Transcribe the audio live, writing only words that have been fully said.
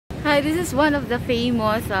Hi, this is one of the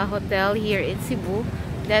famous hotel here in Cebu.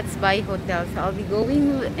 That's Bai Hotel. So I'll be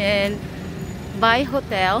going in Bai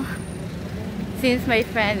Hotel since my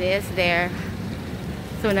friend is there.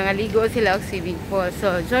 So nangaligo sila og swimming pool.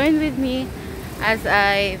 So join with me as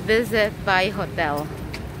I visit Bai Hotel.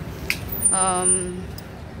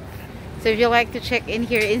 So if you like to check in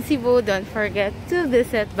here in Cebu, don't forget to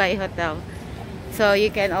visit Bai Hotel. So you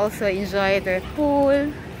can also enjoy their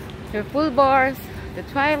pool bars, the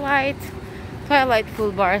twilight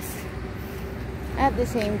pool bars at the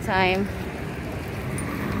same time.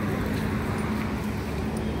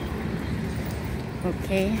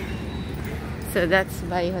 Okay, so that's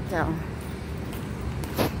Bai Hotel.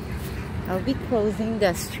 I'll be closing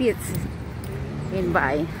the streets in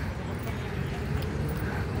Bai.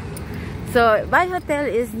 So Bai Hotel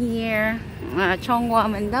is near Chongwa,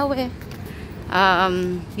 Mandaue,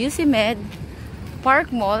 UC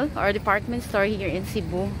Parkmall or department store here in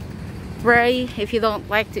Cebu. Where if you don't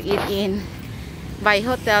like to eat in Bai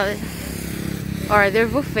Hotel or their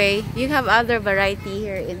buffet, you have other variety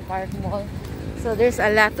here in Parkmall. So there's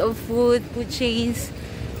a lot of food chains,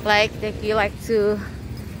 like if you like to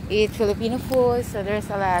eat Filipino food, so there's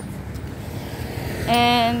a lot.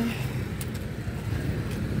 And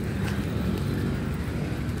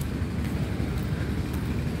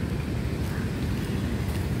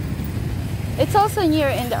it's also near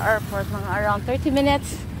in the airport, around 30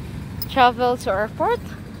 minutes travel to airport.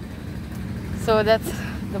 So that's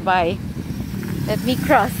the Bai. Let me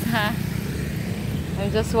cross, huh?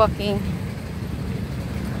 I'm just walking.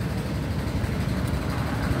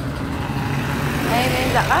 I'm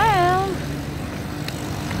in the aisle.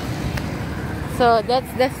 So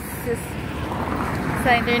this is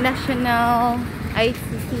the international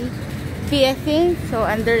ICC I think, so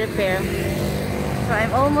under repair. So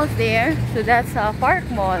I'm almost there. So that's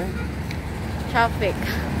Parkmall traffic.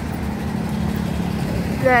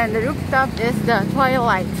 Then the rooftop is the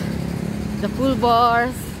twilight, the pool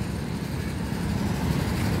bars.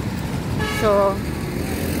 So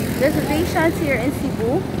there's a stations here in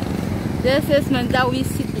Cebu. This is Mandaue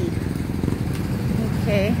City.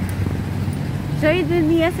 Okay. Join with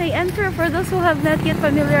me as I enter. For those who have not yet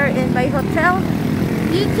familiar in Bai Hotel,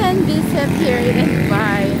 you can visit here in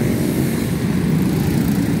Bai.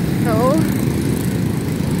 So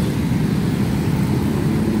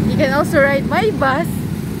you can also ride my bus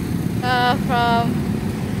from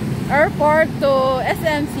airport to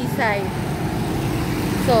SMC side.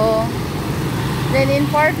 So then in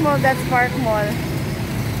Parkmall, that's Parkmall.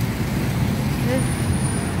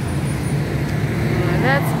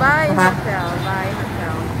 That's Bai Hotel. Bai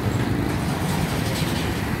Hotel.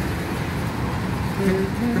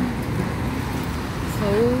 So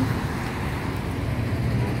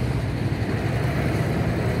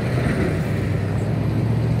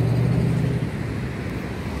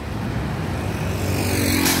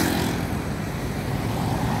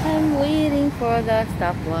I'm waiting for the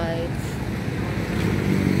stoplights.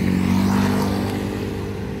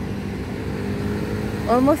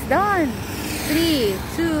 Almost done. 3,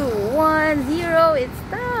 2, 1, 0. It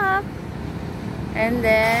stopped. And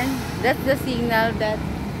then that's the signal that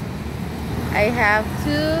I have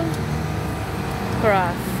to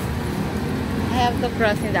cross. I have to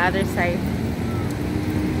cross in the other side.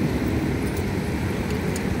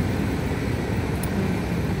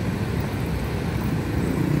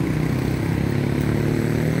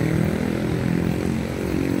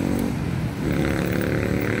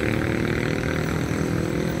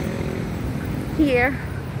 Here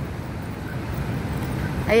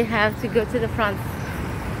I have to go to the front.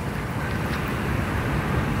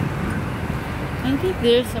 I think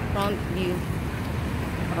there's a front view.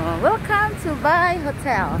 Welcome to Bai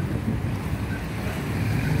Hotel.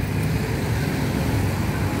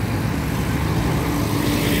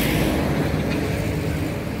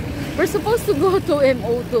 We're supposed to go to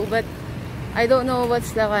MO2, but I don't know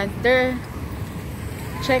what's the one. They're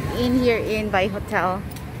check-in here in Bai Hotel.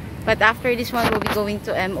 But after this one, we'll be going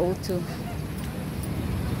to MO2.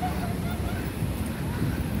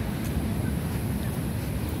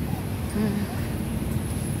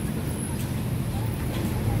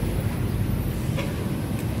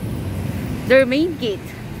 Their main gate.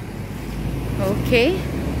 Okay.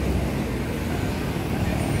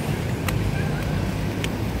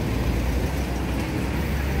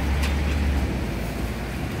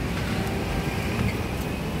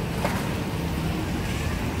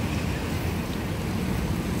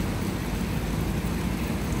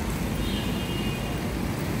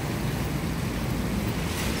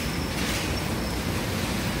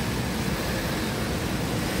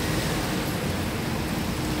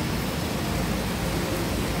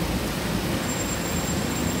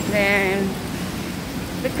 Then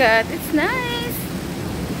look at, it's nice.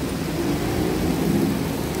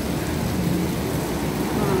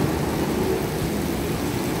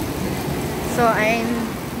 So I'm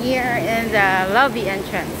here in the lobby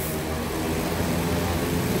entrance.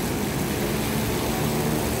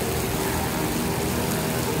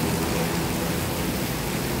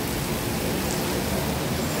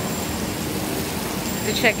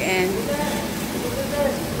 To check in.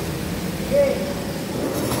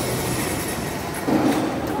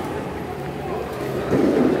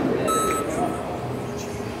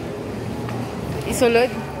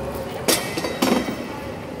 Isulod.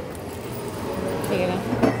 Sige lang.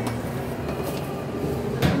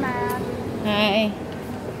 Hi.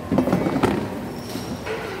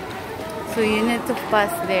 So you need to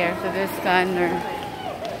pass there to the scanner.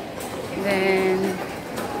 Then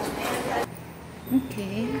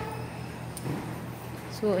okay.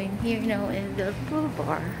 So I'm here now in the pool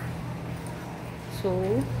bar.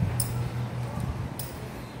 So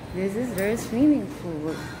this is their swimming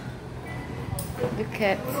pool. Look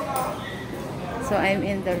at. So I'm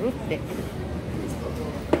in the roof deck.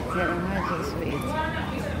 Wait.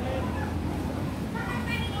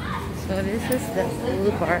 So this is the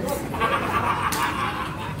pool bar.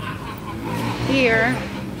 Here.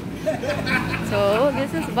 So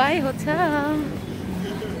this is Bai Hotel.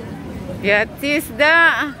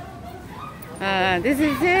 Yatisda. This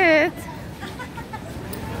is it.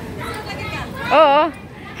 Oh,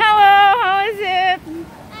 hello. How is it?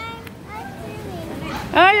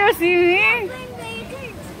 Oh, you're swimming?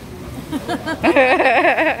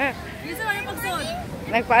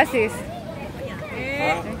 Nagpa-assist.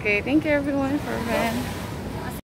 Okay, thank you everyone for